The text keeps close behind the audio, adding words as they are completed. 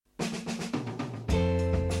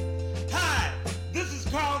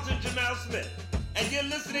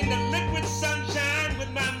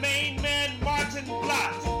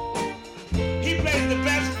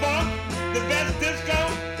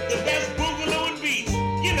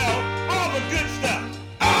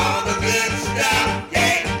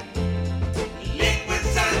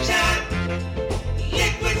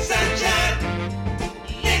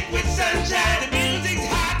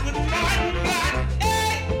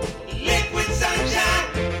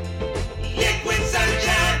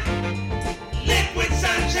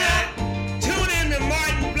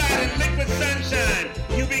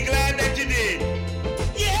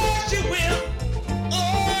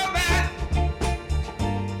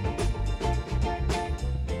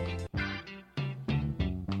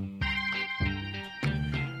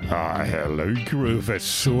Hello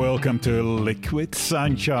groovers, welcome to Liquid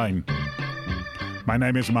Sunshine. My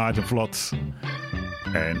name is Maarten Vlot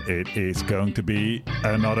and it is going to be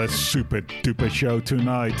another super duper show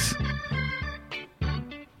tonight.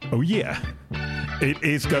 Oh yeah, it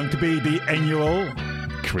is going to be the annual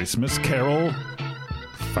Christmas Carol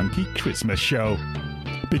Funky Christmas show.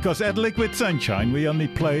 Because at Liquid Sunshine we only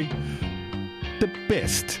play the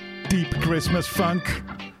best deep Christmas funk,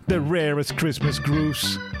 the rarest Christmas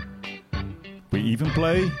grooves. We even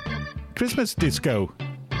play Christmas disco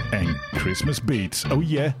and Christmas beats. Oh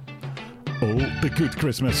yeah, all the good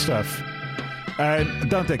Christmas stuff. And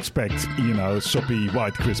don't expect, soppy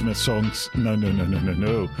white Christmas songs. No.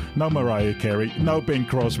 No Mariah Carey, no Bing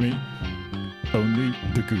Crosby. Only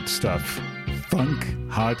the good stuff. Funk,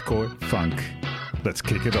 hardcore funk. Let's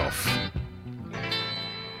kick it off.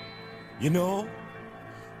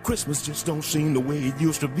 Christmas just don't seem the way it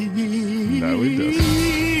used to be. No, it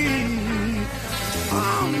doesn't.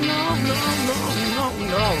 Oh, no.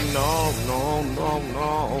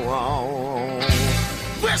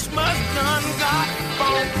 Christmas done got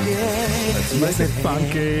funky. Let's make it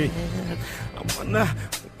funky. I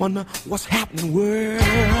wonder what's happening, world.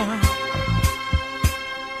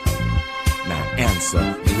 Now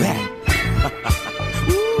answer that.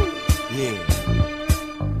 Woo, yeah.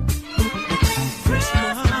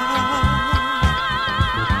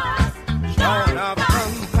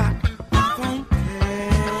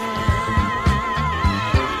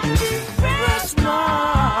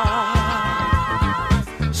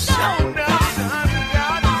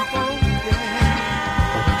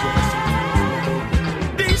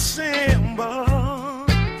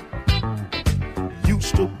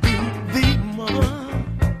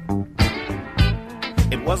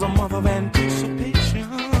 Was a month of anticipation,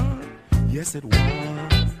 yes it was.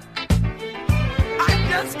 I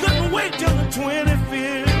just couldn't wait till the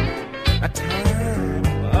 25th, a time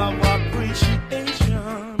of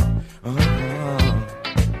appreciation.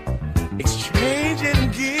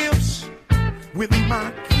 Exchanging gifts with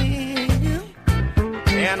my king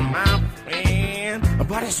and my friend,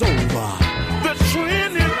 but it's over. The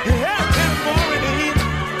trend is heading for it.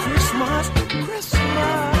 Christmas.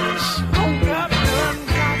 Oh God.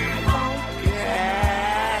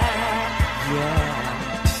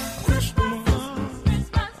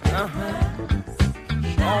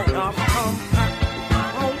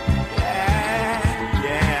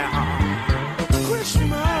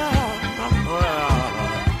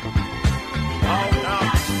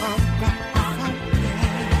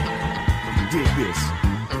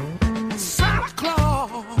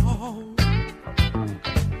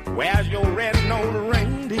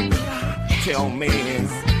 Tell me,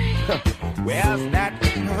 where's that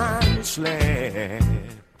kind sled?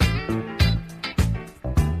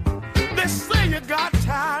 They say you got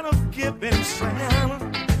tired of giving Santa,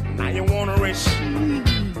 now you wanna receive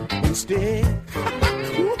instead.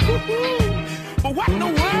 But what in the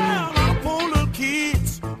world are poor little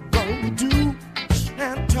kids gonna do,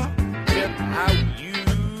 Santa, without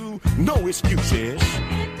you? No excuses.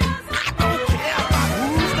 I don't care about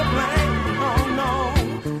who's to blame. No.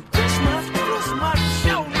 Christmas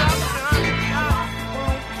show now.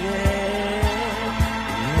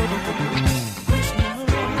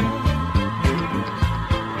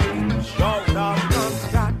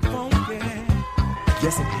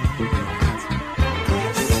 Yes, it has.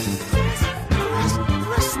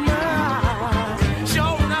 Christmas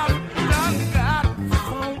show now done got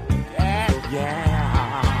funky. Yeah.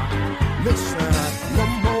 Listen, no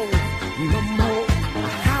more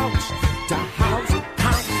house to house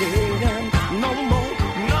conking. No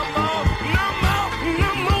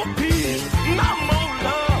more peace, no more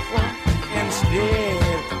love.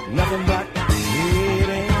 Instead, nothing but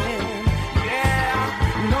hating. Yeah,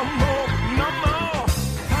 no more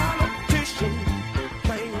politician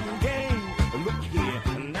playing game. Look here,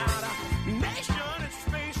 now the nation is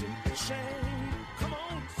facing shame. Come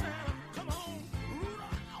on, Santa, come on,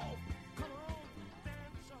 Rudolph, come on,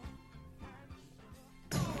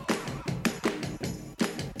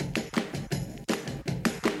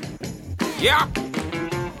 yeah.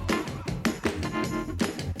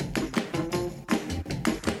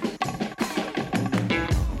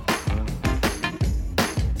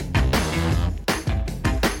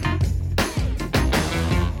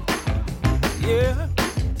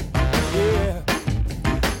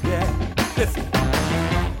 Listen.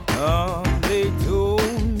 They told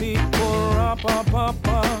me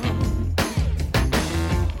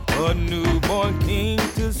a newborn king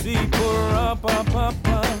to see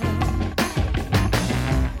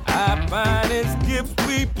I finest gifts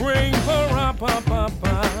we bring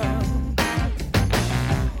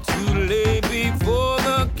before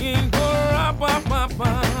the king.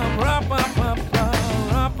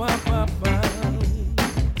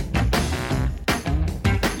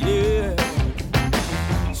 Yeah.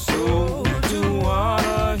 So to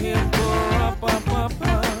honor him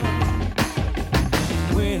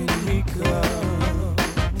when he comes.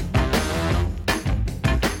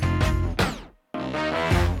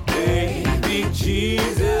 Baby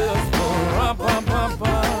Jesus,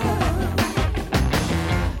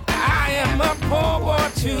 I am a poor boy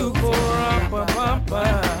too.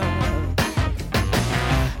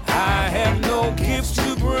 I have no gifts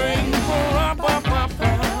to bring.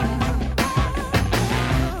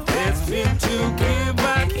 It's fit to give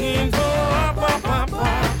back in.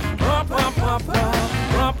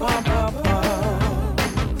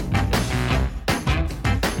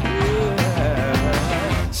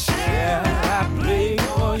 Shall I play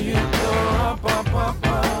for you?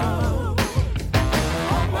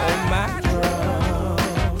 On my drum.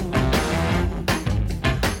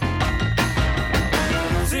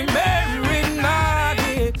 See Mary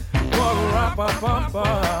nodded.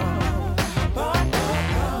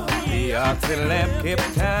 The oxen lamp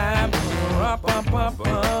kept time.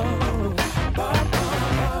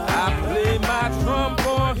 I play my drum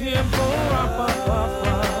for him.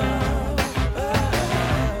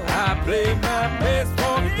 I play my bass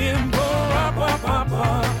for him.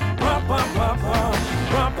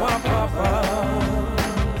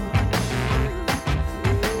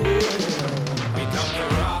 We come to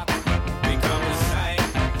rock, we come to sing,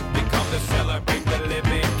 we come to celebrate the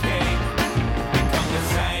living King. We come to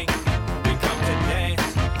sing, we come to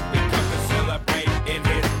dance, we come to celebrate in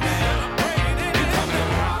His name. We come to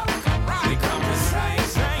rock, we come to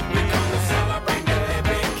sing, we come to celebrate the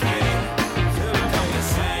living King.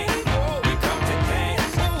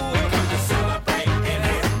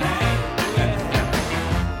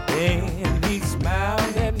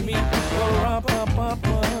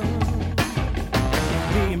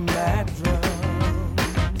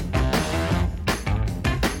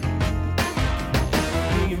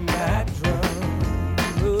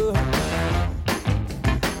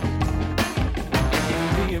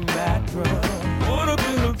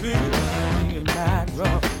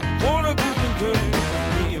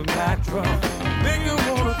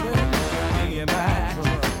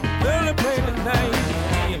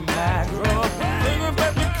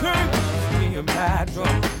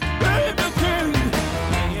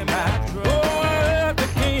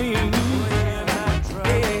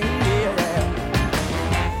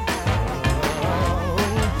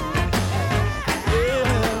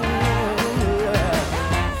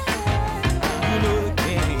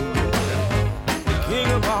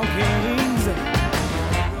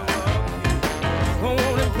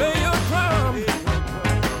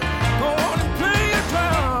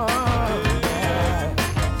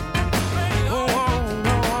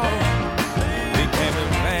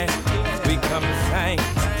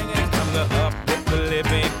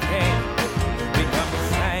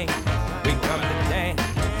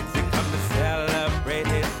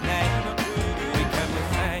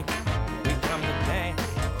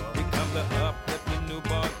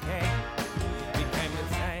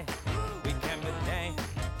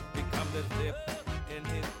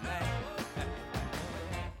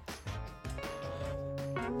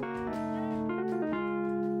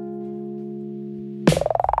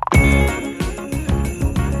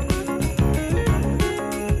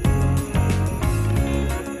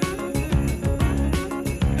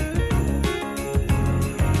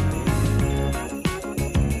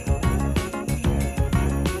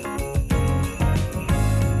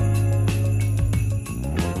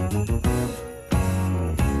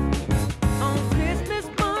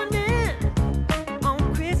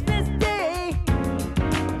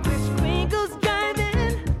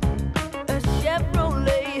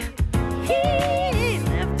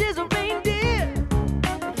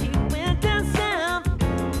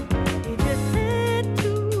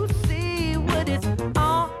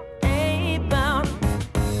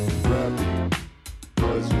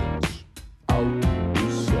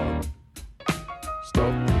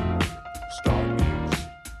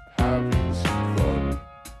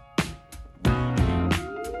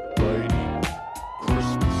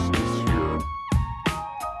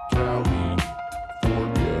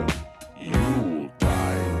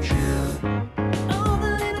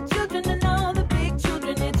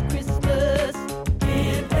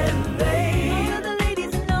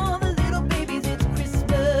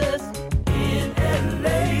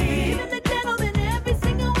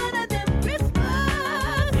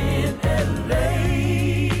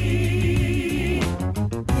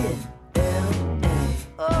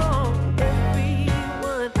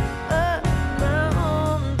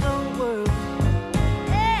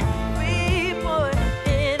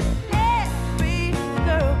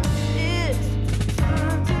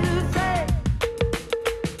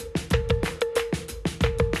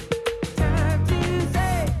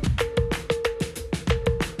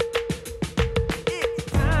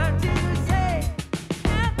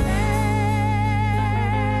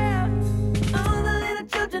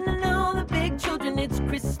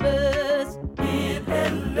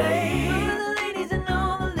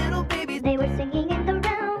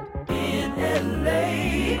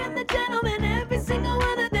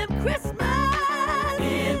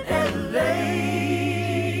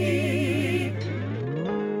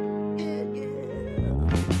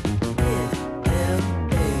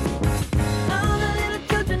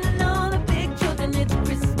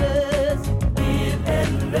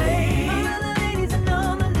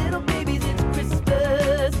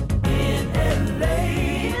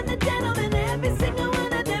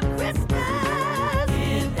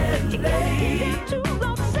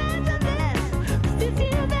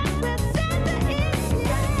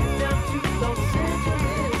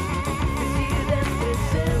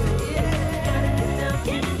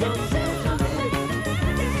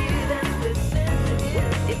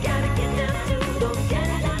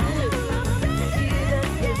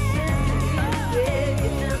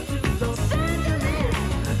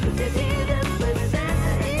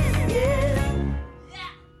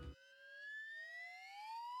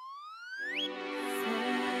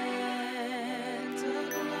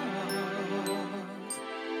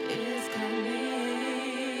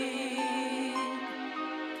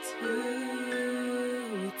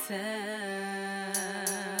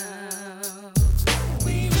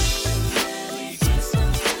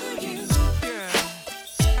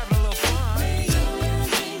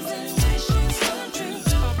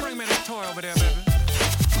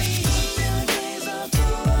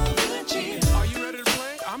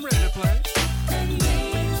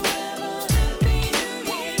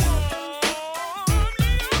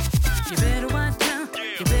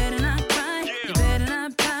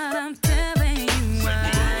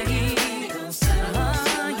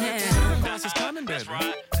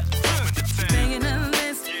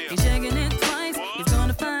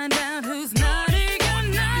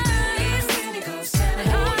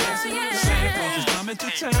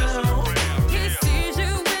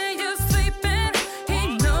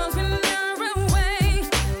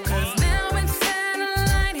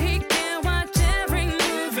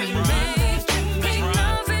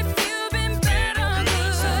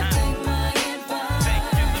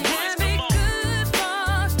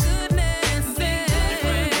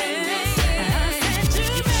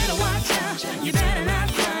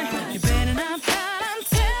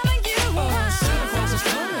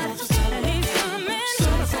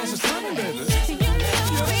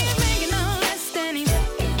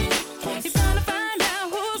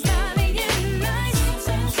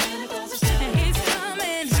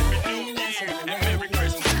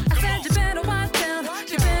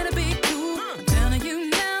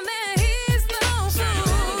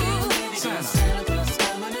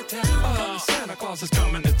 Claus is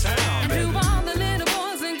coming to town, baby. To all the little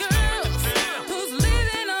boys and girls who's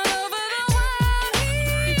living all over the world,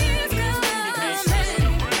 he's coming.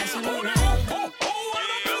 We're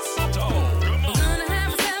gonna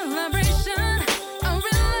have a celebration, a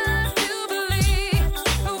real life jubilee,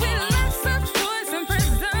 with lots of toys and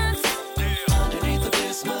presents underneath the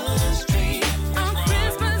Christmas tree. On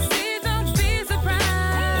Christmas Eve, don't be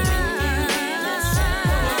surprised.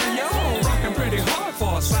 Yo, rocking pretty hard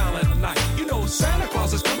for a silent night. You know Santa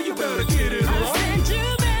Claus is coming, you better get it I right. said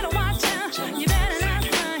you better watch out, you better not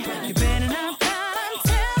cry, you better not pout, I'm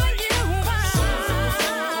telling you why.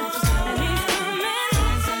 And he's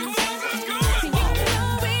coming, you know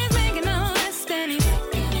he's making a list and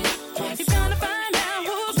he's gonna find out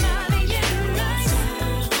who's naughty and nice.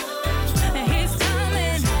 And he's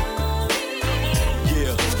coming.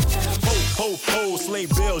 Yeah. Ho, ho, ho, sleigh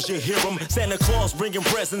bells, you hear 'em. Santa Claus bringing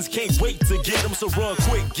presents, can't wait to get 'em. So run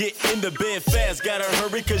quick, get in the bed fast, gotta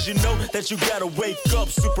hurry, cause you know that you gotta wake up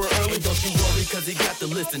super early. And don't you worry, cause he got the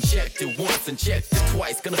list and checked it once and checked it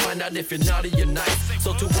twice. Gonna find out if you're naughty or nice.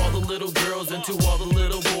 So to all the little girls and to all the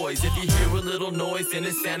little boys, if you hear a little noise, then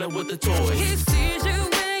it's Santa with the toys. He sees you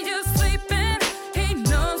when you're sleeping, he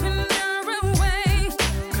knows when you're awake.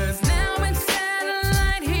 Cause now in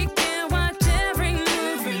satellite, he can watch every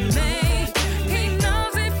move you make. He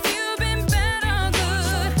knows if you've been bad or good.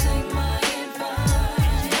 So take my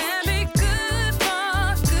advice and be good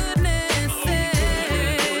for goodness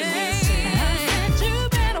sake. I said you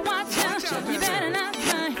better watch out, you better not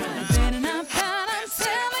cry, you better not pout, I'm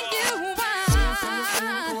telling you why.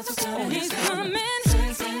 And he's coming.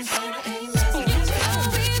 He's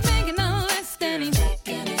making a list and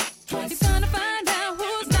he's gonna find out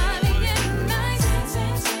who's naughty and nice.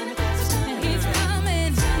 And he's coming.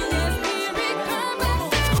 Yes, here he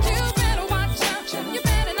comes. You better watch out. You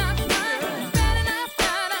better not cry. You better not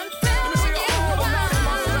pout. I'm telling you why.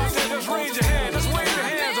 Just raise your hand, just wave your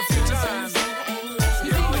hands a few times.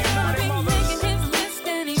 He's gonna be making his list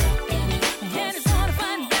and he's gonna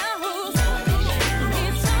find out who's naughty.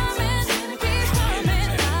 He's coming.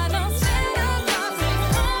 I know Santa Claus is coming to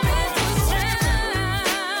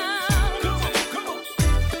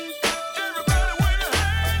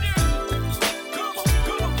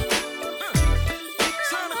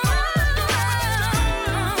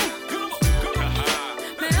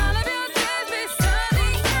May all of your days be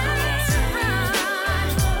sunny and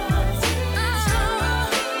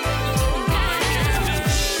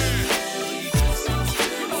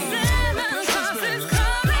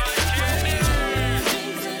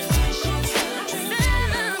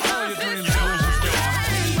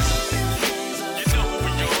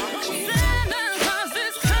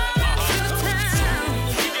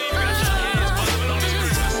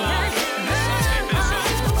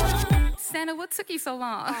Santa, what took you so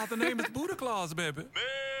long? Oh, the name is Buddha Claus, baby.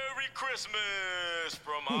 Merry Christmas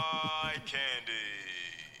from Eye Candy.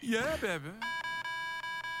 Yeah, baby.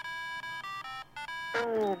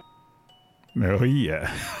 Oh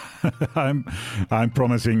yeah, I'm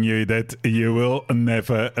promising you that you will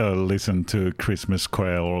never listen to Christmas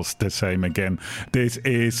carols the same again. This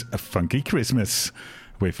is a Funky Christmas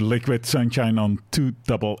with Liquid Sunshine on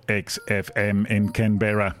 2XX FM in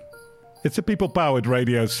Canberra. It's a people-powered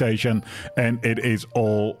radio station, and it is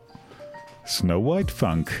all Snow White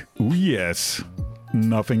funk. Oh yes,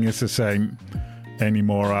 nothing is the same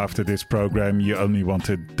anymore after this program. You only want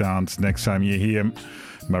to dance next time you hear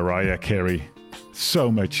Mariah Carey.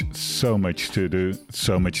 So much to do,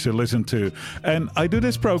 so much to listen to. And I do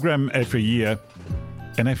this program every year.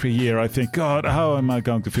 And every year I think, God, how am I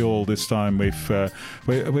going to fill all this time with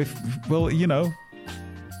well, you know,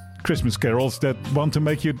 Christmas carols that want to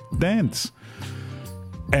make you dance.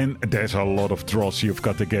 And there's a lot of dross you've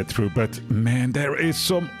got to get through. But man, there is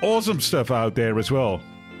some awesome stuff out there as well.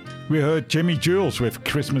 We heard Jimmy Jules with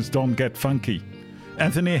Christmas Don't Get Funky.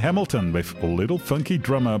 Anthony Hamilton with Little Funky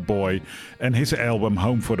Drummer Boy, and his album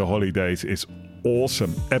Home for the Holidays is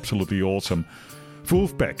awesome, absolutely awesome.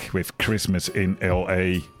 Wolfpack with Christmas in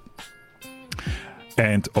LA.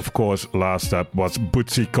 And of course, last up was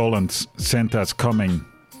Bootsy Collins, Santa's Coming.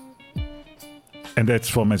 And that's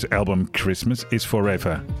from his album Christmas is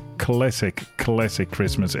Forever. Classic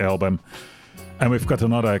Christmas album. And we've got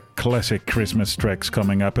another classic Christmas tracks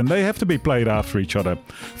coming up, and they have to be played after each other.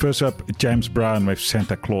 First up, James Brown with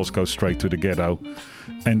Santa Claus Goes Straight to the Ghetto.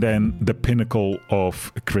 And then the pinnacle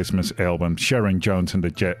of a Christmas album, Sharon Jones and the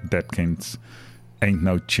Depkins, Ain't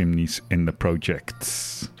No Chimneys in the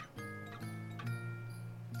Projects.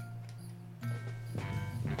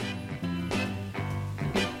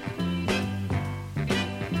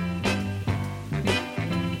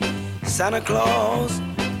 Santa Claus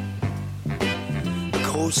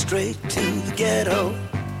go straight to the ghetto.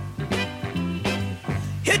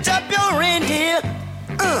 Hitch up your reindeer,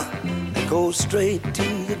 go straight to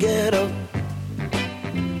the ghetto.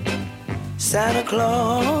 Santa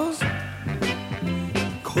Claus,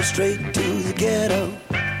 go straight to the ghetto.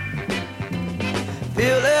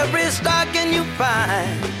 Fill every stocking you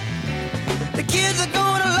find. The kids are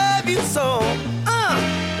gonna love you so.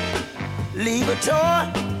 Leave a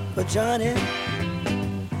toy for Johnny,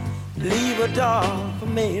 leave a doll for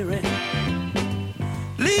Mary,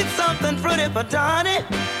 leave something pretty for Donnie,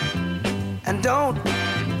 and don't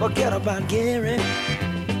forget about Gary.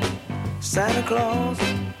 Santa Claus,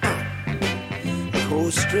 go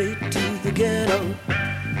straight to the ghetto.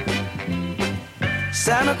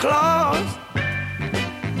 Santa Claus,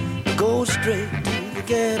 go straight to the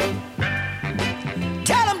ghetto.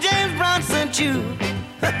 Tell him James Brown sent you.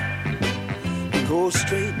 Go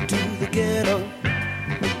straight to the ghetto.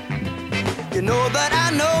 You know that I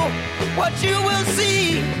know what you will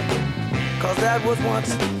see, 'cause that was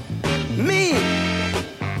once me.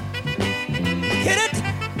 Hit it,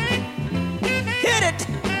 hit it.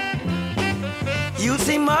 You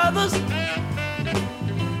see mothers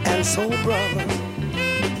and soul brothers.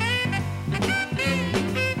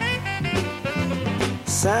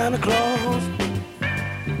 Santa Claus,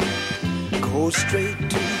 go straight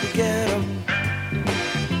to the ghetto.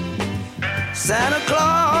 Santa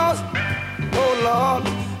Claus, oh Lord,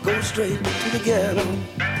 go straight to the ghetto.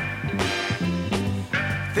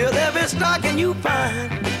 Fill every stocking you find.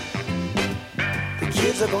 The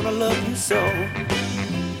kids are gonna love you so.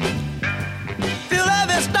 Fill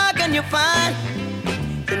every stocking you find.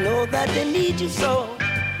 You know that they need you so.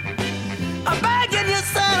 I'm begging you,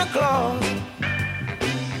 Santa Claus,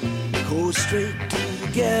 go straight to the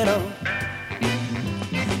ghetto.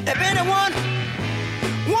 If anyone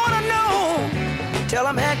wanna know, tell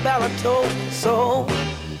him Hank Ballard told me so.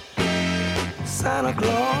 Santa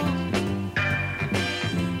Claus,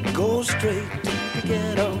 go straight to the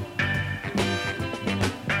ghetto.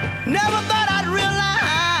 Never thought I'd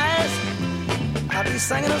realize I'd be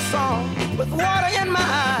singing a song with water in my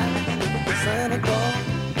eyes. Santa Claus,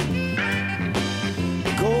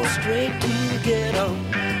 go straight to the ghetto.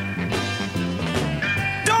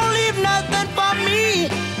 Don't leave nothing for me.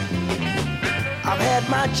 I've had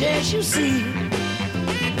my chance, you see.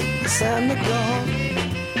 Santa Claus,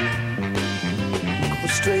 go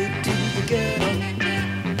straight to the ghetto.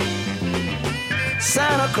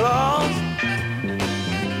 Santa Claus,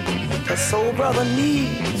 the soul brother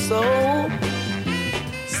needs so.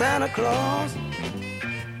 Santa Claus,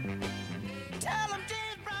 tell him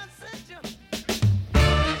James Brown sent you.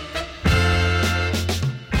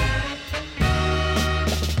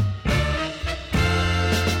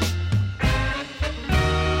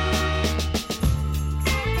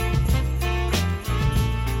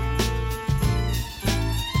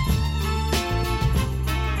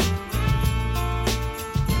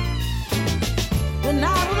 When I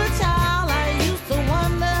was a child, I used to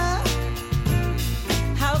wonder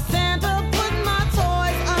how Santa put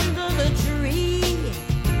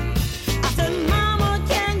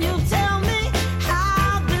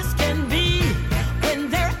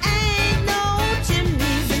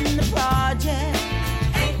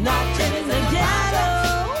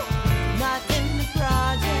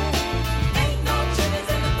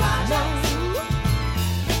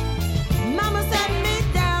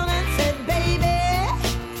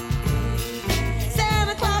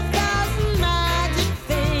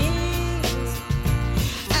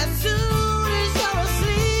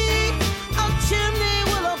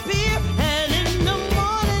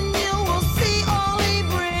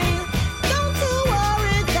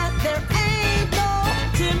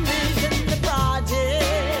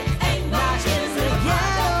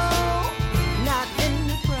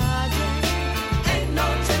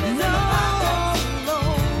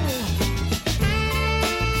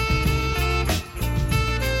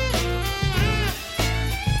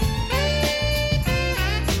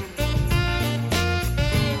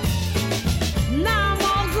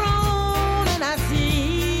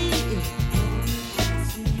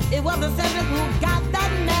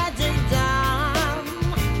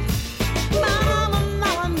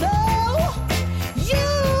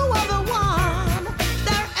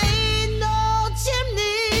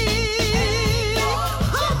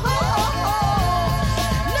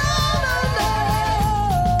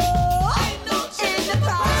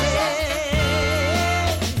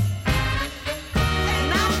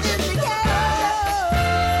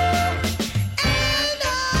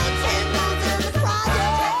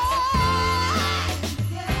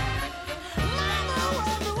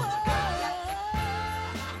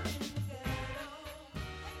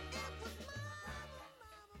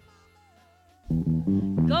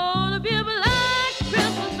Gonna be a black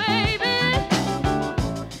Christmas, baby.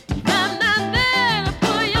 If I'm not there to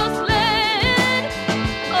pull your sled,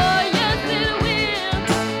 oh yes it will.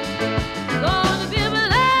 Gonna be a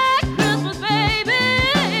black Christmas, baby.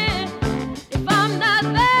 If I'm not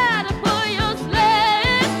there to pull your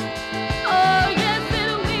sled, oh yes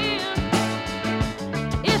it will.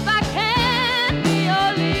 If I can't be your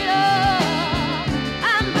leader,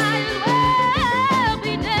 I might as well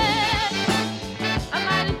be dead. I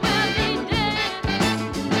might as well be dead.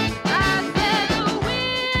 I said the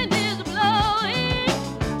wind is blowing,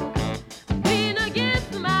 beating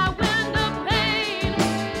against my window pane.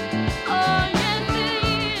 Oh yes it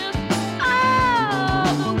is. Oh,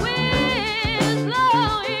 the wind is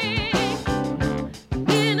blowing,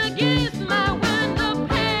 beating against my window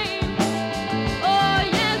pane. Oh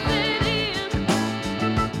yes it is.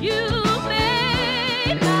 You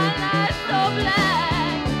made my life so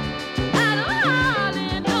black. I don't hardly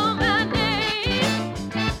know my name.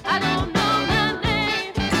 I don't know my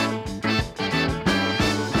name.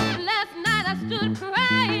 Last night I stood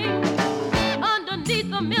crying underneath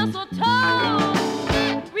the mistletoe,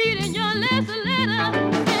 reading your last letter,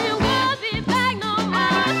 and you won't be back no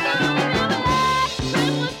more. So black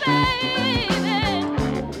Christmas, baby.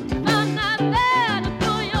 I'm not there to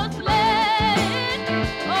pull your sled.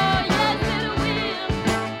 Oh yes it will.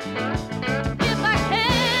 If I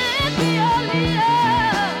can't be your leader,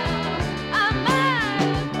 I might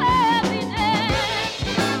as well be dead.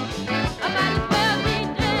 I might as well be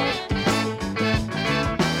dead.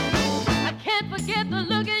 I can't forget the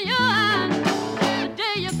look in your eyes the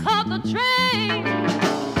day you caught the train.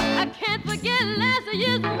 I can't forget last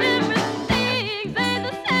year's memories. Things ain't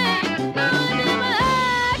the same. Gonna be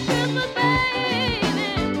black Christmas, baby.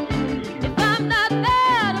 If I'm not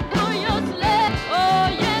there to pull your sled, oh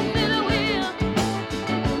yes it will.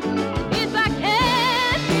 If I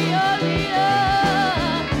can't be your leader,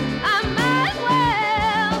 I might as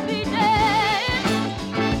well be dead.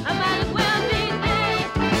 I might as well be dead.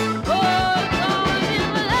 Oh, it's gonna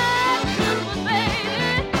be black Christmas, baby.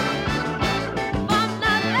 If I'm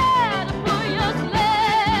not there to pull your sled,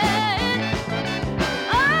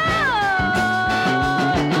 oh, it's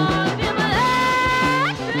gonna be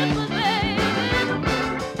black Christmas, baby.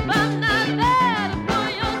 If I'm not there to pull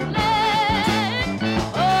your sled,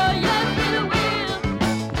 oh yes it will.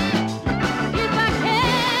 If I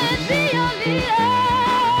can't be your leader,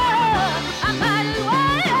 I might as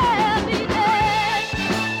well be dead.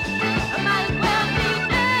 I might as well be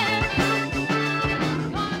dead.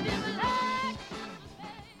 Gonna be black.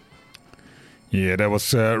 Yeah, that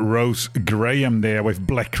was Rose Graham there with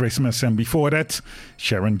Black Christmas. And before that,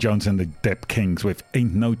 Sharon Jones and the Dap Kings with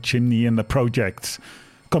Ain't No Chimney in the Projects.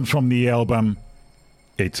 Comes from the album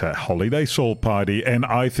It's a Holiday Soul Party. And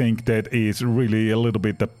I think that is really a little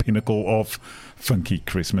bit the pinnacle of funky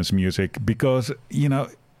Christmas music. Because, you know,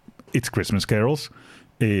 it's Christmas carols.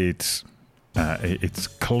 It's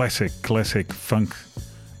classic funk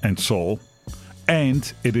and soul.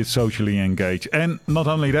 And it is socially engaged. And not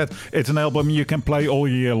only that, it's an album you can play all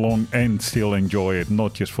year long and still enjoy it.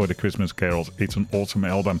 Not just for the Christmas carols. It's an awesome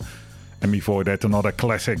album. And before that, another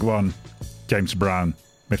classic one. James Brown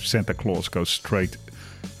with Santa Claus Goes Straight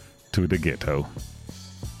to the Ghetto.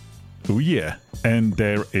 Oh yeah. And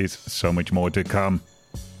there is so much more to come.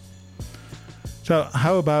 So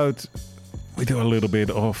how about we do a little bit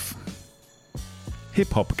of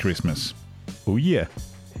hip-hop Christmas? Oh yeah.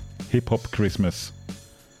 Hip-hop Christmas.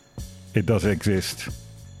 It does exist.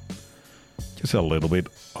 Just a little bit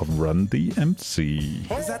of Run DMC.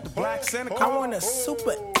 Is that the Black Santa I Claus? want a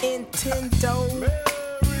Super Nintendo.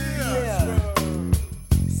 Yeah.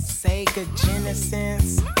 Sega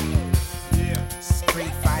Genesis.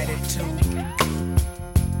 Street Fighter 2.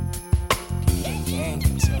 Gang 2.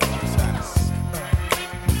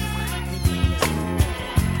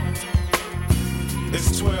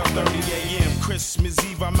 It's 12:30 a.m. Christmas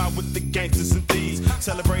Eve. I'm out with the gangsters and thieves.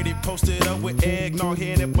 Celebrated, posted up with eggnog,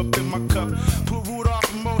 head up in my cup. Put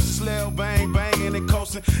Rudolph and Moses, Lil Bang, banging and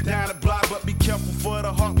coasting down the block. But be careful for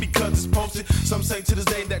the heart because it's posted. Some say to this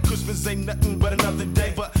day that Christmas ain't nothing but another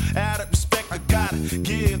day. But out of respect, I gotta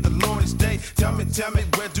give the Lord his day. Tell me,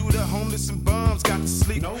 where do the homeless and bums got to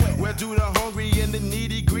sleep? Where do the hungry and the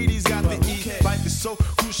needy greedies got to eat? Life is so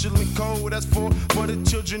crucial and cold. That's for the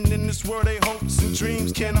children in this world. They hopes and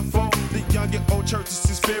dreams can't afford. The young and old churches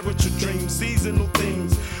and spiritual dreams, seasonal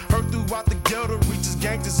things. Heard throughout the ghetto reaches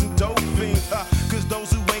gangsters and dope fiends. Cause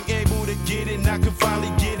those who ain't able to get it now can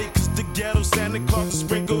finally get it. Cause the ghetto Santa Claus will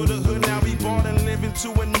sprinkle the hood. Now we born and live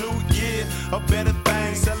into a new year. A better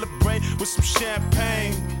thing, celebrate with some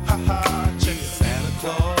champagne. Ha ha, check it. Santa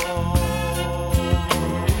Claus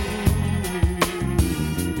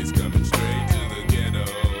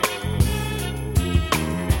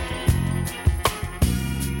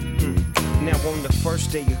the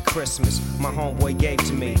first day of Christmas, my homeboy gave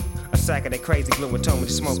to me a sack of that crazy glue and told me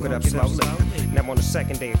to smoke it up slowly. Now on the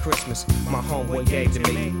second day of Christmas, my homeboy gave to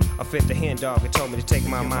me a fifth of hen dog and told me to take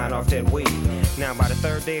my mind off that weed. Now by the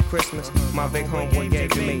third day of Christmas, my big homeboy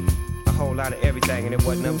gave to me a whole lot of everything, and it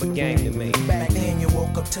wasn't nothing but game to me. Back then you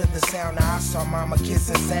woke up to the sound of I saw mama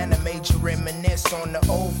kissing Santa, made you reminisce on the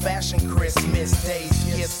old-fashioned Christmas days.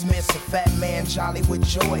 Gifts miss a fat man jolly with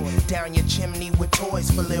joy, down your chimney with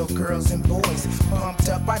toys for little girls and boys. Pumped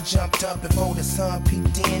up, I jumped up before the sun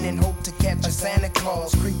peeked in and hoped to catch a Santa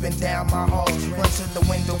Claus creeping down my hall. Run to the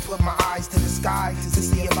window, put my eyes to the sky to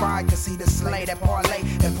see if I could see the sleigh that parlay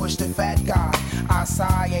and push the fat guy. I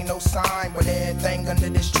sigh, ain't no sign, but everything under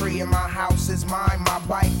this tree in my house is mine. My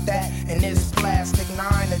bike that, and this plastic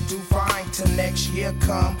 9 to do fine till next year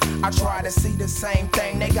come. I try to see the same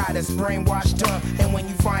thing, they got us brainwashed up. And when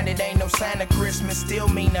you find it ain't no Santa, Christmas still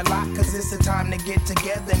mean a lot, cause it's the time to get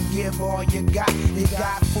together and give all you got. You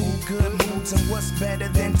got food, good moods, and what's better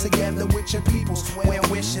than together with your people. Swear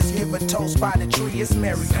wishes, give a toast by the tree, it's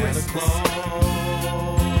Merry Christmas.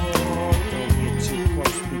 Don't get too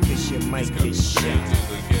close because you might get shot.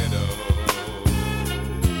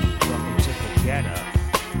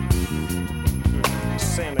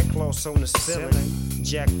 Santa Claus on the ceiling,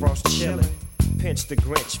 Jack Frost chillin', pinch the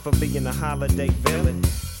Grinch for being a holiday villain.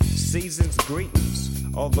 Season's greetings,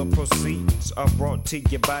 all the proceeds are brought to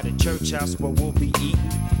you by the church house where we'll be eating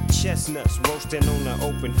chestnuts roasting on an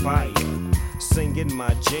open fire, singing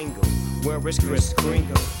my jingle, where is Kris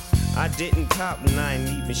Kringle? I didn't cop and I ain't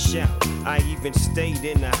even shout. I even stayed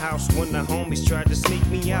in the house when the homies tried to sneak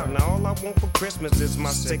me out. Now all I want for Christmas is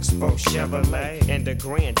my 6'4" Chevrolet and a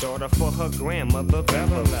granddaughter for her grandmother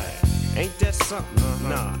Beverly. Ain't that something?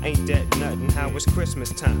 Nah, ain't that nothing. How it's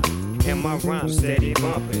Christmas time and my rhyme steady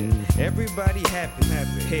bumping. Everybody happy,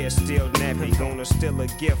 hair still nappy. Gonna steal a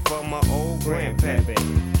gift for my old grandpappy.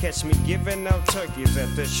 Catch me giving out turkeys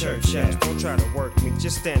at the church house. Don't try to work me,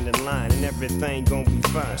 just stand in line and everything gon' be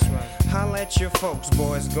fine. Holla at your folks,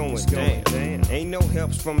 boys going down. Ain't no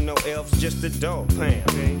helps from no elves, just a dog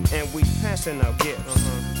pound. And we passing out gifts,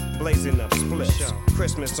 blazing up splits.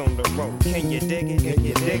 Christmas on the road, can you dig it? Can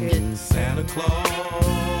you dig it? Santa Claus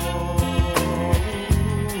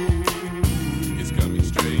is coming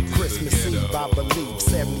straight to Christmas the ghetto. Eve, I believe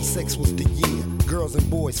 76 was the year. Girls and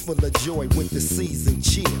boys full of joy with the season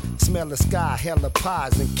cheer. Smell the sky, hella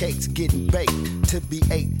pies and cakes getting baked to be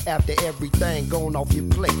ate after everything gone off your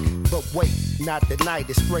plate. But wait, not tonight,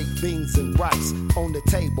 it's straight beans and rice on the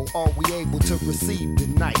table. Are we able to receive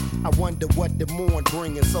tonight? I wonder what the morn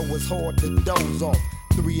bringing, so it's hard to doze off.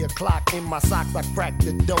 3 o'clock in my socks, I crack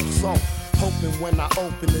the dope off. Hoping when I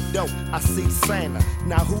open the door, I see Santa.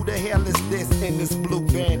 Now who the hell is this in this blue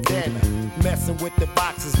bandana? Messing with the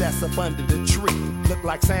boxes that's up under the tree. Look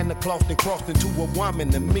like Santa Claus then crossed into a woman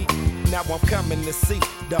to me. Now I'm coming to see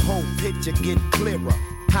the whole picture get clearer.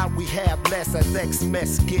 How we have less as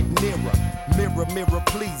Xmas get nearer. Mirror, mirror,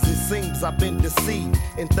 please, it seems I've been deceived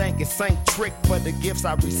in thanking Saint Trick for the gifts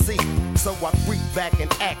I received. So I freak back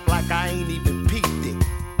and act like I ain't even peeped it.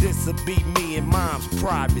 This'll be me and mom's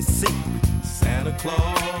private secret. Santa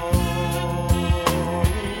Claus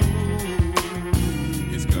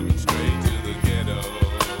is coming straight to the ghetto.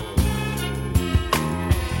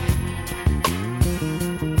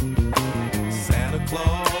 Santa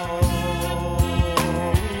Claus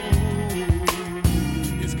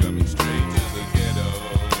is coming straight to the ghetto.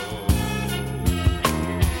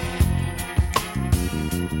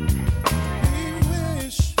 We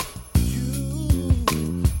wish you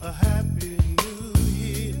a happy new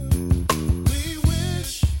year. We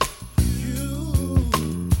wish you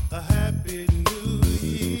a happy new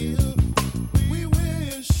year. We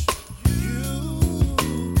wish you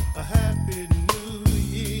a happy new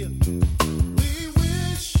year. We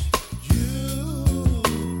wish you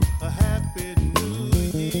a happy new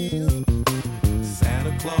year.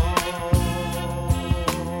 Santa Claus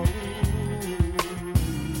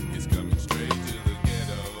is coming straight to the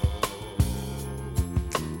ghetto.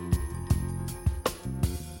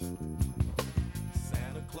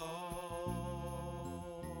 Santa Claus is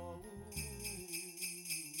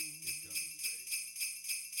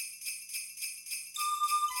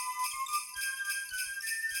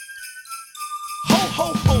Ho, ho,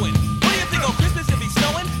 hoin'. What do you think on Christmas it be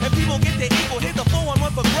snowing? And people get their equal. Here's a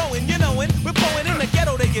 4-on-1 for growing. You knowin', we're blowing in the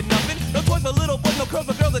ghetto, they get nothing. No toys for little boys, no curls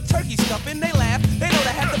for girls, a turkey stuffing. They laugh, they know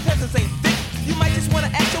that half the peasants ain't thick. You might just wanna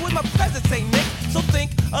act with my presence ain't Nick. So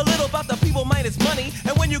think a little about the people minus money.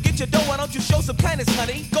 And when you get your dough, why don't you show some kindness,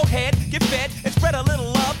 honey? Go ahead, get fed, and spread a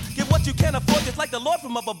little love. Give what you can afford, just like the Lord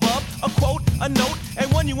from up above. A quote, a note,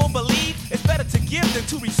 and one you won't believe. It's better to give than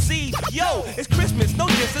something to receive. Yo, it's Christmas, no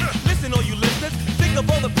distance. Listen, all you listeners, think of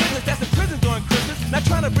all the prisoners that's in prison during Christmas. Not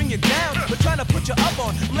trying to bring you down, but trying to put you up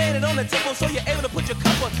on. I'm laying it on the table so you're able to put your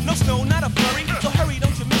cup on. No snow, not a flurry, so hurry,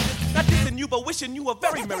 don't you miss this. Not dissing you, but wishing you a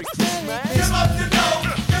very Merry Christmas. Give up the dough,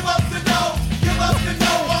 give up the dough, give up the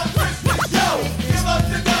dough on Christmas, yo. Give up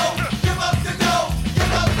the dough, give up the dough,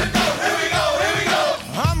 give up the dough. Here we go, here we go.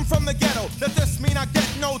 I'm from the ghetto. Does this mean I get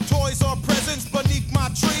no toys or presents beneath my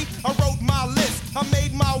tree? I wrote my list, I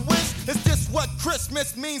made my wish. Is this what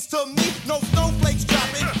Christmas means to me? No snowflakes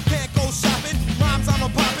dropping, can't go shopping. Rhymes I'm a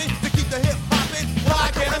popping to keep the hip hopping. Why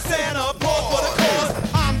can't a Santa pause for the cause?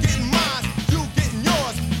 I'm getting mine, you getting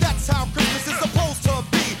yours. That's how Christmas is supposed to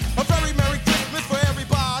be. A very Merry Christmas for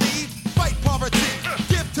everybody. Fight poverty,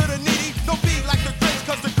 give to the needy. Don't be like the Grinch,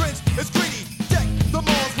 cause the Grinch is greedy. Deck the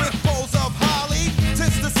malls with bowls of holly.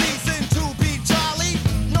 'Tis the season to be jolly.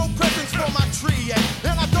 No presents for my tree yet,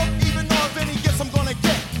 and I don't even know if any gifts I'm gonna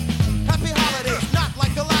get. Happy holidays, not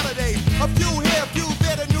like a lot of days. A few here, few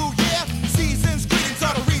there, the new year. Seasons, greetings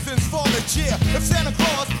are the reasons for the cheer. If Santa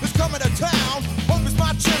Claus is coming to town, hope it's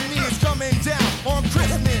my chimney is coming down on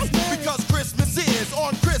Christmas. Because Christmas is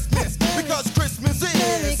on Christmas. Because Christmas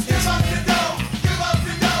is. Give up the dough, give up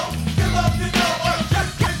the dough, give up the dough on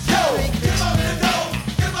Christmas, yo. Give up the dough,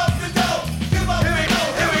 give up the dough, give up the dough.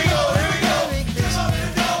 Here we go, here we go. Give up the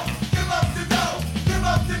dough, give up the dough, give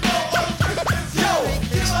up the dough on Christmas, yo.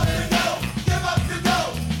 Give up the dough, give up the dough,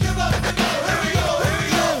 give up the dough. Here we go, here we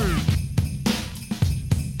go.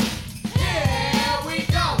 Here we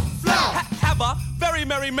go. Flow. Have a very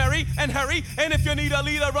merry and hurry. And if you need a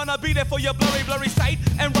leader, run, I'll be there for your blurry sight.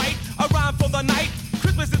 And write a rhyme for the night.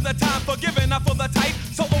 Christmas is the time for giving, not for the tight.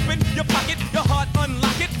 So open your pocket, your heart,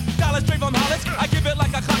 unlock it. Dollars straight from Hollis, I give it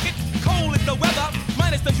like a clock it. Cold is the weather,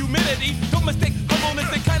 minus the humidity. Don't mistake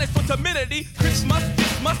humbleness and kindness for timidity. Christmas,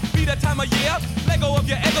 this must be the time of year. Let go of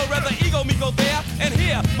your ego, rather ego me go there. And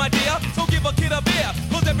here, my dear, so give a kid a beer.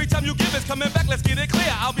 Cause every time you give it's coming back, let's get it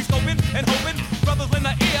clear. I'll be scoping and hoping, brothers lend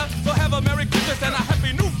a ear. So have a Merry Christmas and a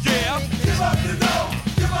Happy New Year. Give up the dough,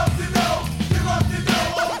 give up the dough, give up the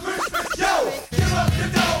dough on Christmas, yo. Give up the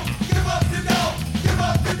dough, give up the dough, give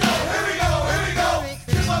up the dough. Here we go, here we go.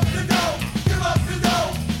 Give up the dough, give up the dough,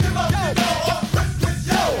 give up the dough on Christmas,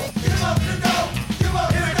 yo. Give up the dough, give up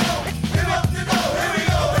the dough, give up the dough. Here we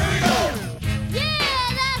go, here we go. Yeah,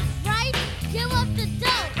 that's right. Give up the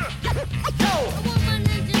dough. I want my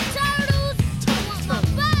Ninja Turtles. I want my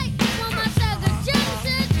bike. I want my Sega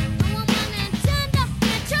Genesis. I want my Nintendo.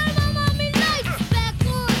 And turn my mommy lights back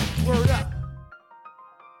on. Word up.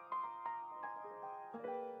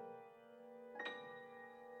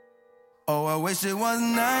 Oh, I wish it was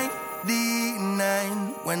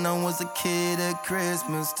 99 when I was a kid at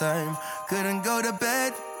Christmas time. Couldn't go to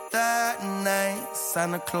bed that night.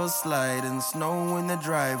 Santa Claus sliding snow in the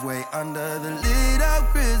driveway under the lit up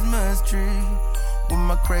Christmas tree with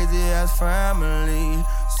my crazy ass family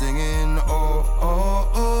singing oh oh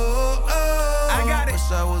oh oh. I got it.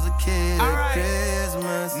 Wish I was a kid All at right.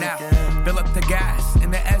 Christmas Now, again. fill up the gas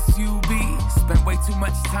in the SUV. Spent way too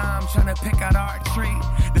much time trying to pick out our tree.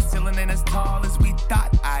 The ceiling ain't as tall as we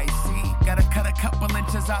thought I see. Gotta cut a couple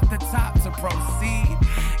inches off the top to proceed.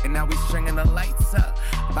 And now we stringing the lights up.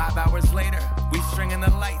 5 hours later, we stringing the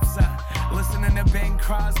lights up. Listening to Bing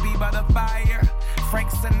Crosby by the fire. Frank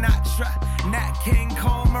Sinatra, Nat King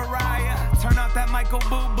Cole, Mariah. Turn off that Michael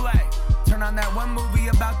Bublé. Turn on that one movie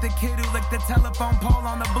about the kid who licked the telephone pole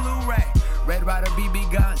on the Blu-ray. Red Ryder, BB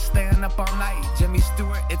Gun, staying up all night. Jimmy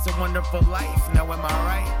Stewart, It's a Wonderful Life. Now am I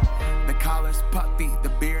right? The collar's puffy, the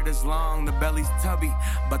beard is long, the belly's tubby,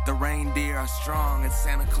 but the reindeer are strong. It's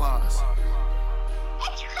Santa Claus.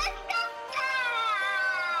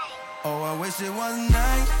 Oh, I wish it was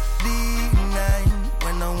 99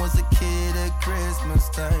 when I was a kid at Christmas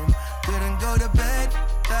time. Couldn't go to bed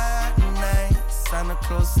that night. Santa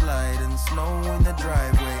Claus sliding snow in the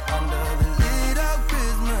driveway under the lit up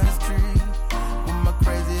Christmas tree with my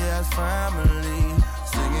crazy ass family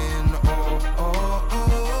singing oh oh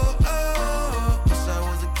oh oh. Wish I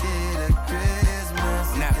was a kid at Christmas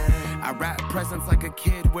again. I wrap presents like a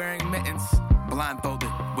kid wearing mittens. Blindfolded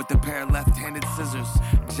with a pair of left-handed scissors.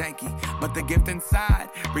 Janky, but the gift inside,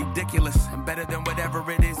 ridiculous and better than whatever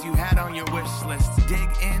it is you had on your wish list. Dig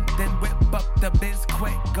in, then whip up the biz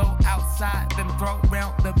quick. Go outside, then throw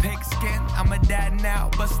around the pigskin. I'm a dad now,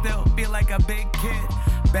 but still feel like a big kid.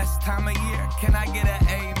 Best time of year, can I get an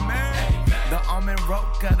amen? The almond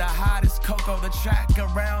roca, the hottest cocoa, the track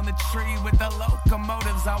around the tree with the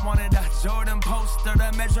locomotives. I wanted a Jordan poster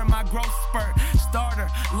to measure my growth spurt. Starter,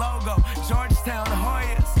 logo, Georgetown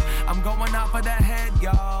Hoyas. I'm going off of the head,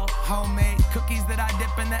 y'all. Homemade cookies that I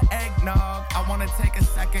dip in the eggnog. I wanna take a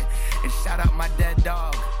second and shout out my dead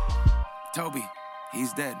dog. Toby,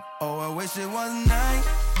 he's dead. Oh, I wish it was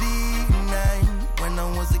 99 when I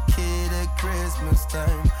was a kid at Christmas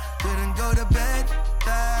time. Couldn't go to bed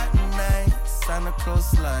that night. Santa Claus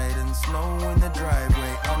sliding snow in the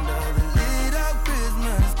driveway under the lit up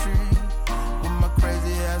Christmas tree with my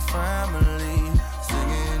crazy ass family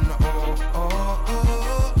singing oh oh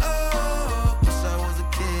oh oh. Wish I was a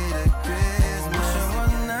kid at Christmas. Wish I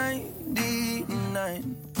was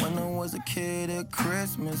 99 when I was a kid at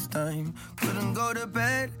Christmas time. Couldn't go to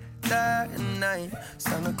bed that night.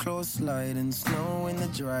 Santa Claus sliding snow in the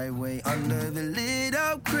driveway under the lit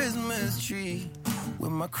up Christmas tree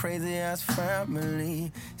with my crazy ass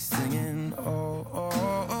family singing oh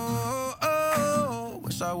oh oh oh.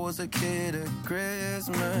 Wish I was a kid at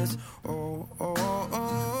Christmas. Oh oh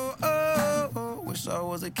oh oh oh. Wish I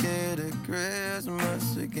was a kid at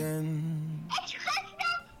Christmas again. It's Christmas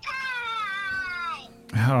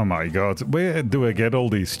time! Oh my God, where do I get all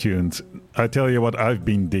these tunes? I tell you what, I've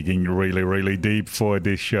been digging really, really deep for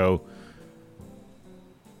this show.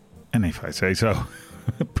 And if I say so,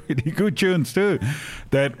 pretty good tunes too.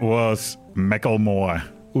 That was Macklemore.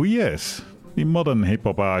 Oh yes, the modern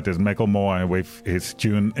hip-hop artist Macklemore with his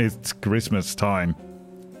tune It's Christmas Time.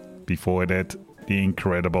 Before that, the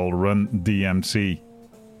incredible Run DMC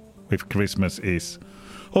with Christmas Is.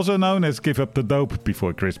 Also known as Give Up the Dope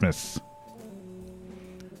Before Christmas.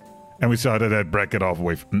 And we started that bracket off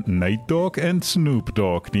with Nate Dogg and Snoop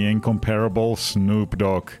Dogg, the incomparable Snoop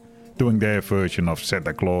Dogg, doing their version of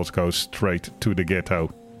Santa Claus Goes Straight to the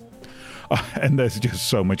Ghetto. And there's just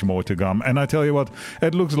so much more to come. And I tell you what,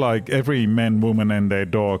 it looks like every man, woman and their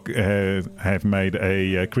dog have made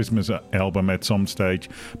a Christmas album at some stage.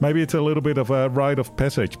 Maybe it's a little bit of a rite of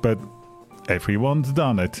passage, but everyone's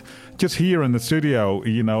done it. Just here in the studio,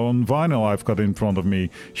 you know, on vinyl I've got in front of me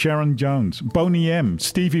Sharon Jones, Boney M,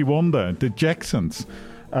 Stevie Wonder, the Jacksons,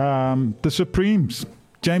 the Supremes,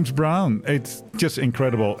 James Brown. It's just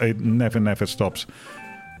incredible. It never stops.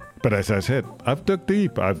 But as I said, I've dug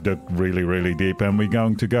deep. I've dug really, really deep. And we're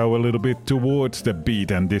going to go a little bit towards the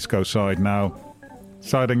beat and disco side now.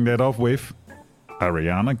 Starting that off with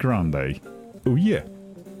Ariana Grande. Oh yeah,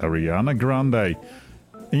 Ariana Grande.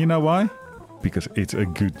 And you know why? Because it's a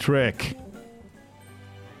good track.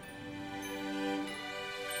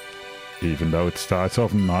 Even though it starts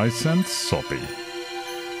off nice and soppy.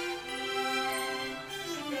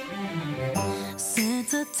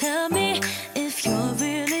 Santa, tell me if you're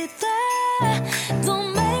really there.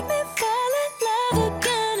 Don't make me fall in love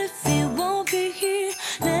again if he won't be here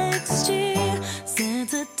next year.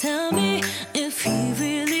 Santa, tell me if he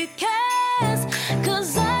really cares.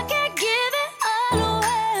 'Cause I can't give it all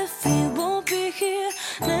away if he won't be here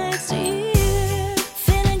next year.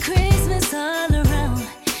 Feeling Christmas all around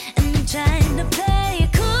and trying to play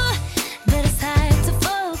it cool, but it's high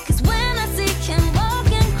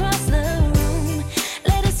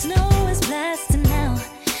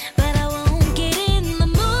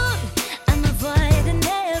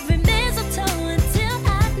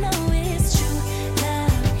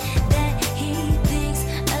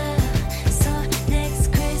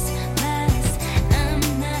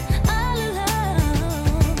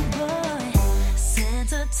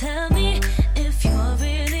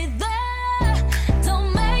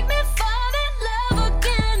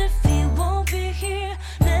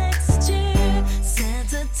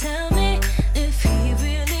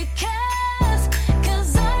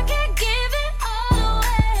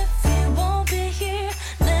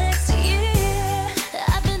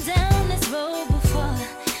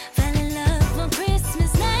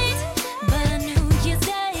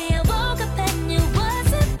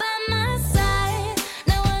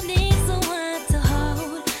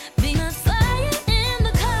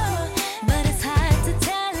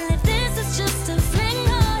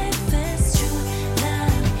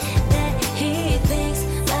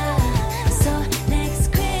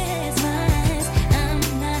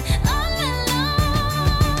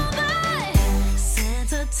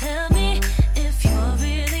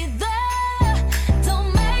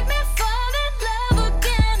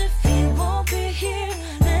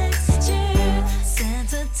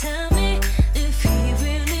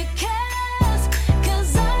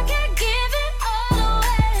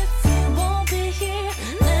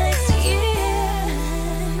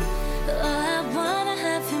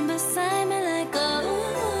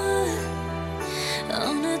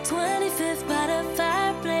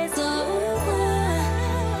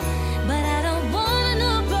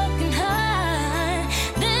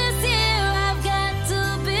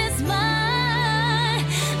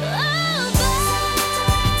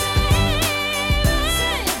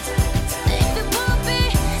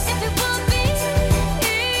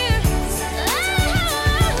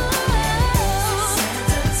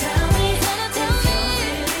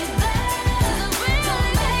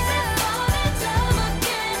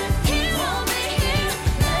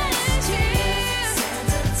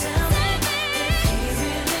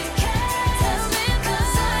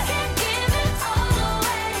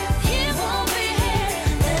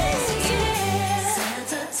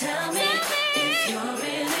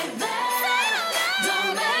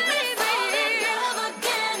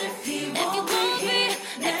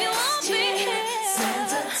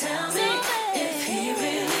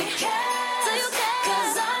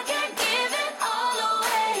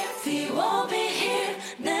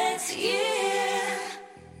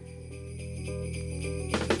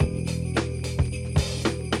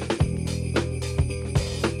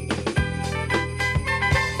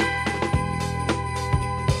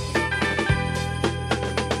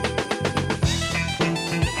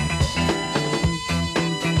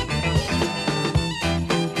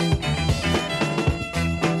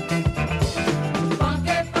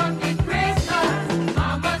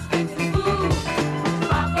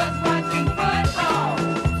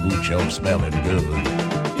smelling good.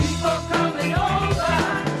 People coming over,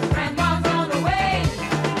 grandma's on the way.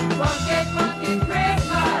 Funky, funky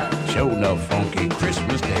Christmas. Show enough funky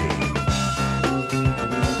Christmas Day.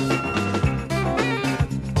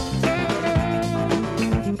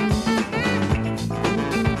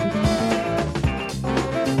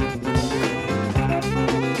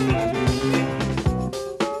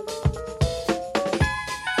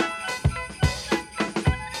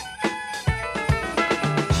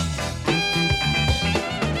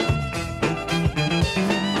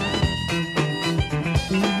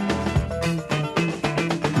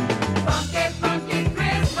 Funky, funky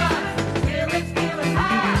Christmas. Here it's feeling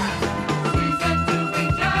high. Season to be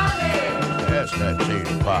jolly. That's that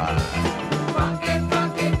tater pie. Funky,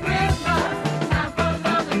 funky Christmas. Time for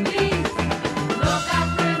love and peace. Look out,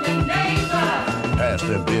 friend and neighbor. Pass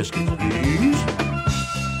them biscuits, please.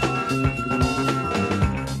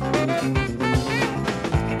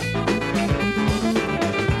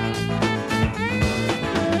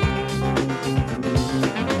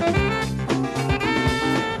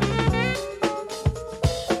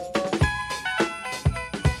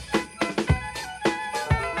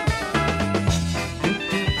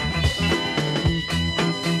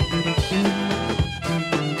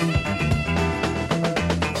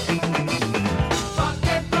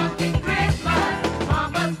 Funky, funky Christmas.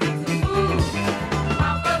 Mama's fixing food.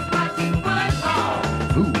 Papa's watching football.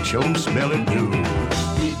 Food show smelling good.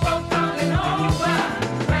 People coming over.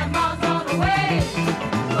 Grandma's on the way.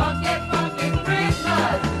 Funky, funky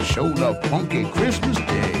Christmas. Show enough funky Christmas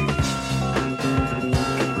Day.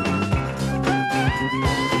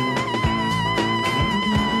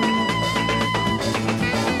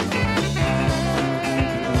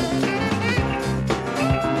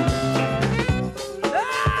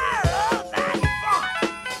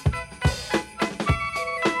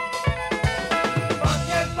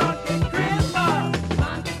 Funky, funky Christmas.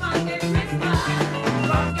 Funky, funky Christmas. Funky, funky Christmas.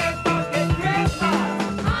 Funky, funky Christmas.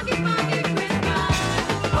 Funky, funky Christmas.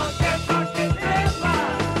 Funky, funky Christmas. Funky, funky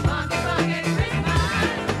Christmas. Funky, funky Christmas.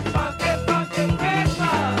 Funky, funky Christmas.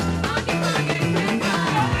 Funky,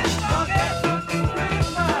 funky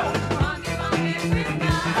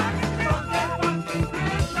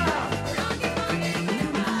Christmas. Funky, funky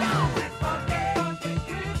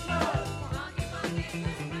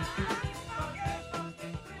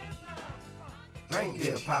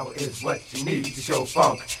Reindeer power is what you need to show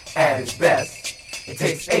funk at its best. It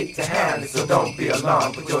takes 8 to handle it, so don't be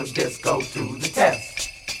alarmed. Put your disco to the test.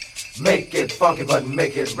 Make it funky, but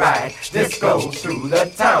make it right. Disco through the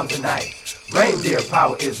town tonight. Reindeer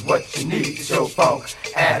power is what you need to show funk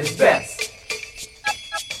at its best.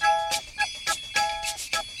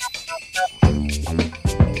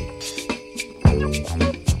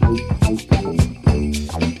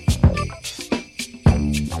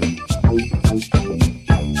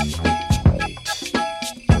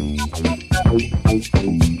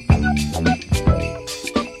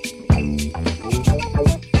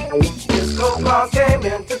 Disco Claus came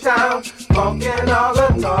into town, funkin' all the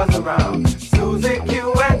toys around. Susie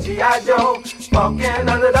Q and G.I. Joe, funkin'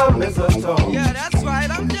 under the mistletoe. Yeah, that's right.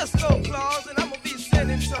 I'm Disco Claus, and I'm gonna be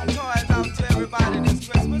sending some toys out to everybody this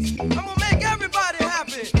Christmas. I'm gonna make everybody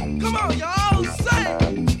happy. Come on, y'all,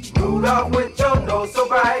 sing. Rudolph with your nose so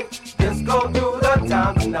bright, disco through the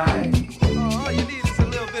town tonight. Oh, all you need is a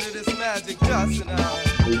little bit of this magic dust,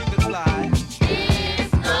 and you can fly.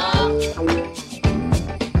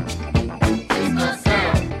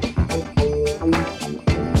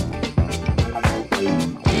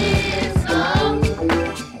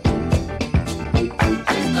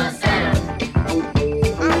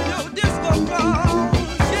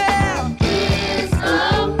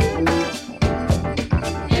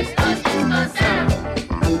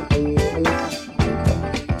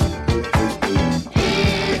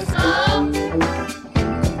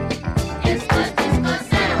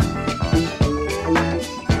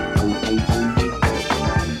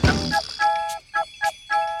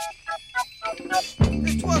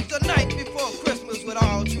 It was the night before Christmas with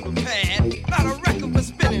all to the pad. Not a record was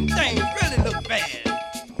spinning, things really look bad.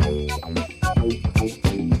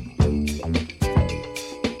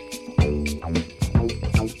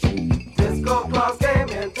 Disco Claus came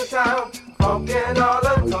into town, funkin' all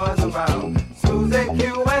the toys around. Susie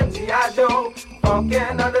Q and G.I. Joe,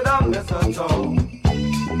 funkin' under the mistletoe.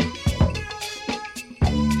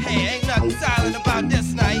 Hey, ain't nothing silent about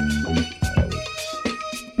this night.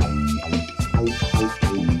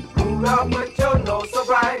 Rudolph with your nose so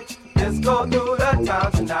bright, disco through the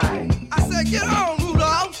town tonight. I said, get on,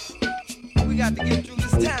 Rudolph. We got to get through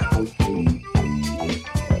this town.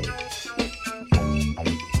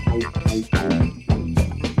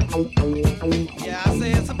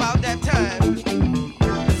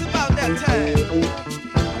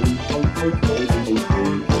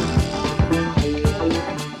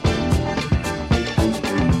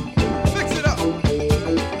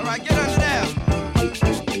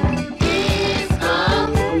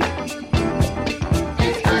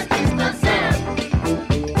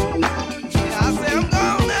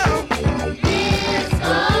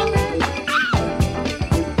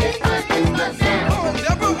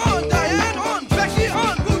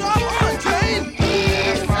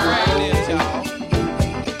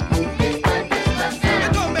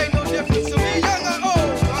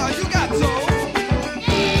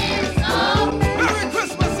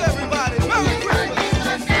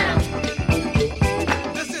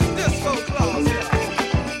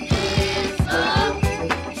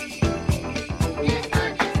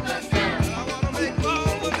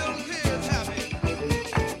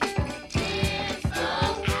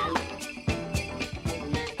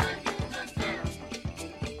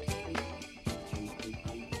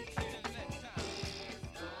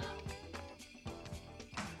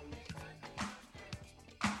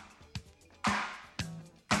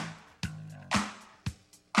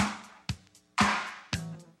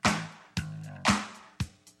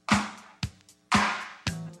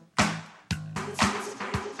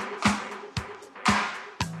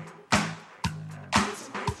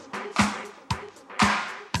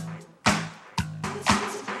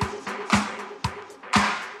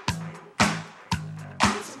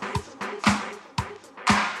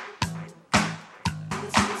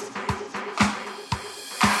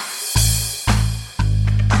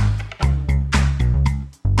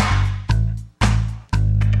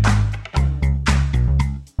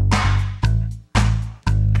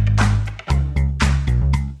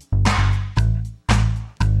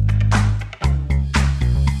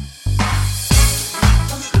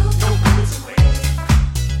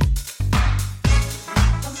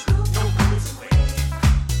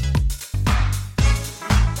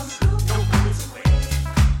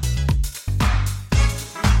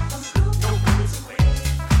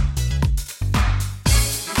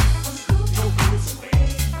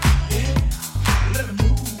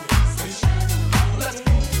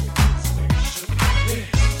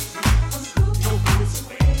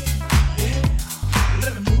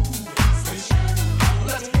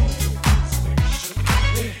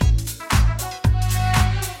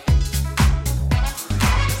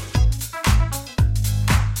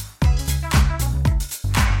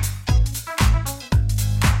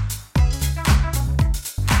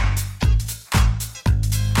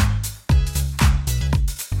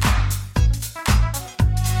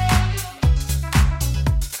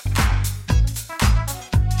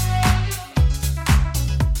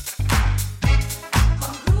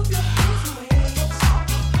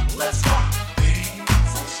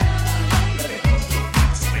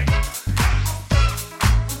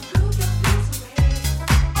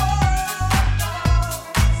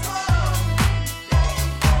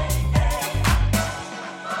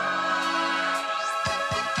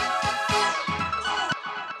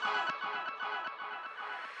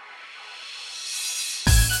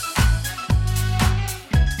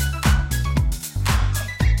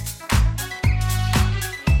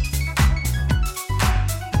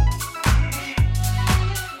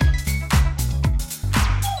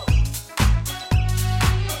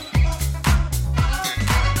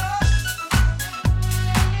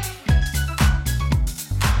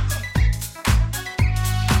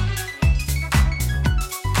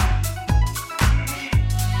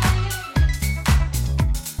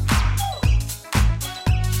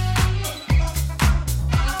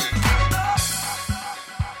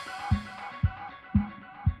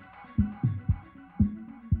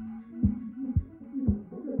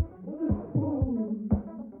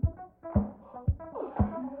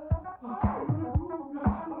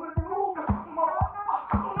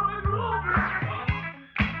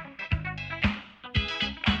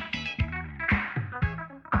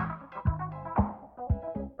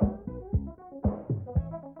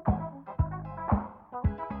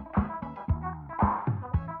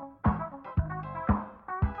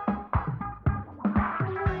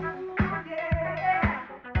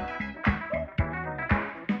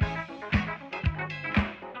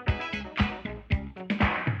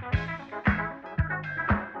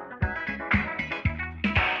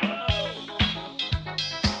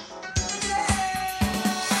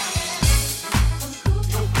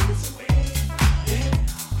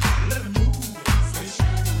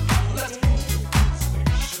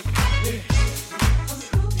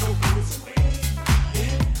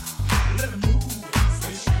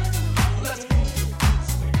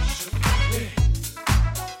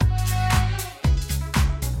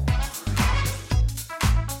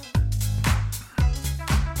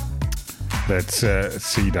 That's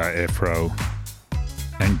Cedar Afro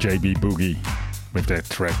and JB Boogie with their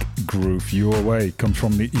track Groove Your Way. Comes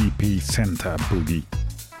from the EP Santa Boogie.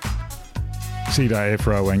 Cedar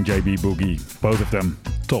Afro and JB Boogie, both of them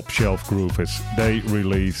top shelf groovers. They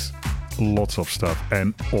release lots of stuff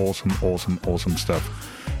and awesome stuff.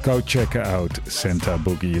 Go check out Santa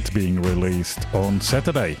Boogie. It's being released on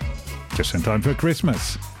Saturday, just in time for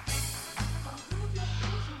Christmas.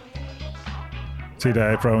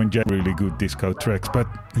 Cedar Afro and J, really good disco tracks, but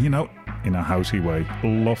you know, in a housey way.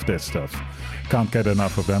 Love that stuff. Can't get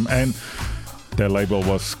enough of them. And their label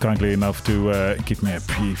was kindly enough to give me a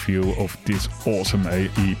preview of this awesome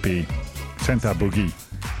EP, Santa Boogie.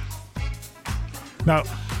 Now,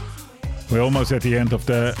 we're almost at the end of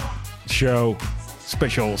the show.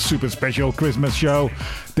 Super special Christmas show.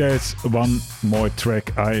 There's one more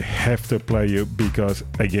track I have to play you because,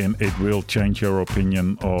 again, it will change your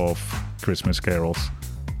opinion of Christmas carols.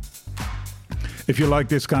 If you like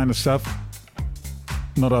this kind of stuff,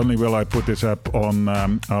 not only will I put this up on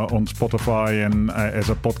Spotify and as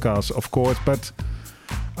a podcast, of course, but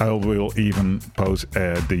I will even post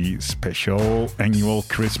the special annual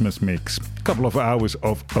Christmas mix. A couple of hours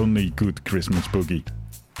of only good Christmas boogie.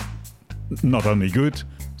 Not only good,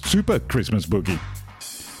 super Christmas boogie.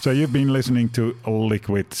 So you've been listening to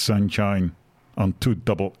Liquid Sunshine on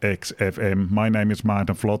 2XX FM. My name is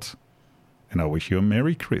Maarten Vlot, and I wish you a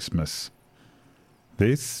Merry Christmas.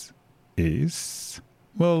 This is,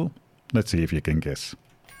 well, let's see if you can guess.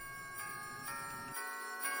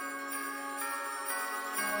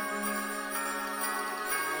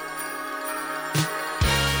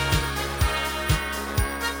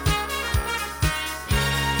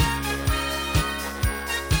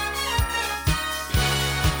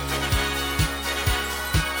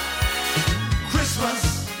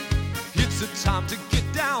 Time to get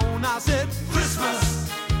down. I said,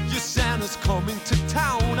 Christmas, your Santa's coming to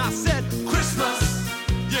town. I said, Christmas,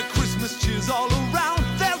 yeah, Christmas cheers all around.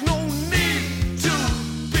 There's no need to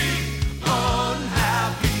be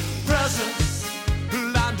unhappy. Presents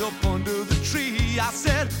lined up under the tree. I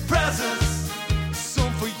said, presents,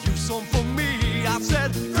 some for you, some for me. I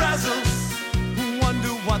said, presents,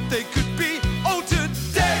 wonder what they could be. Oh,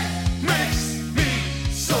 today makes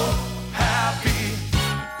me so happy.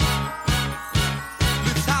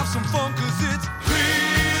 Some fun cause it's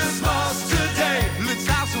Christmas today. Let's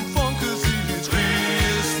have some fun cause it's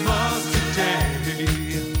Christmas today.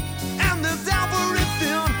 And there's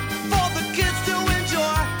everything for the kids to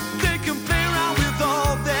enjoy. They can play around with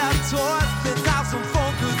all their toys. Let's have some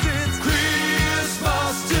fun cause it's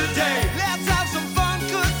Christmas today. Let's have some fun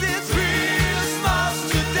cause it's Christmas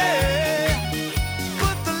today.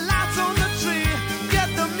 Put the lights on the tree,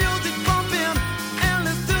 get the music bumping, and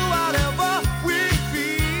let's do whatever we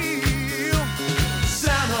feel.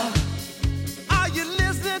 Santa, are you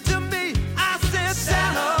listening to me? I said,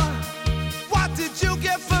 Santa, what did you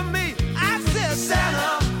get for me? I said,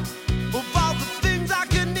 Santa, of all the things I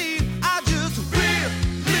can need, I just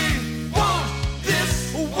really want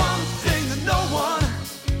this one thing that no one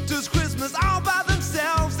does Christmas all by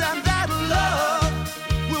themselves, and that love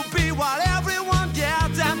will be what everyone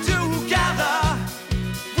gets, and together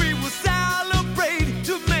we will celebrate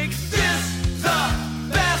to make this the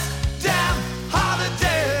best damn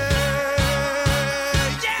holiday.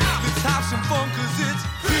 Yeah! Let's have some fun cause it's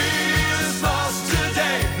Christmas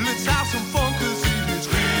today. Let's have some fun cause it's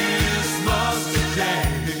Christmas today.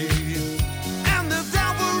 And there's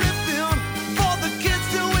everything for the kids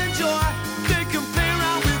to enjoy. They can play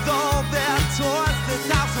around with all their toys. Let's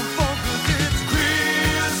have some fun cause it's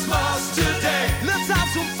Christmas today. Let's have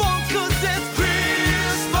some fun cause it's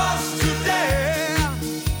Christmas today.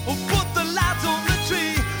 Oh, put the lights on the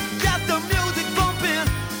tree, get the music bumping,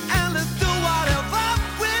 and let's do whatever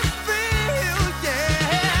we feel,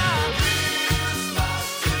 yeah. Christmas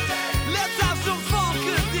today. Let's have some fun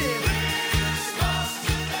cause it's Christmas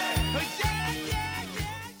today. Yeah, yeah, yeah,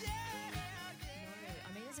 yeah. I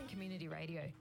mean, it's in community radio.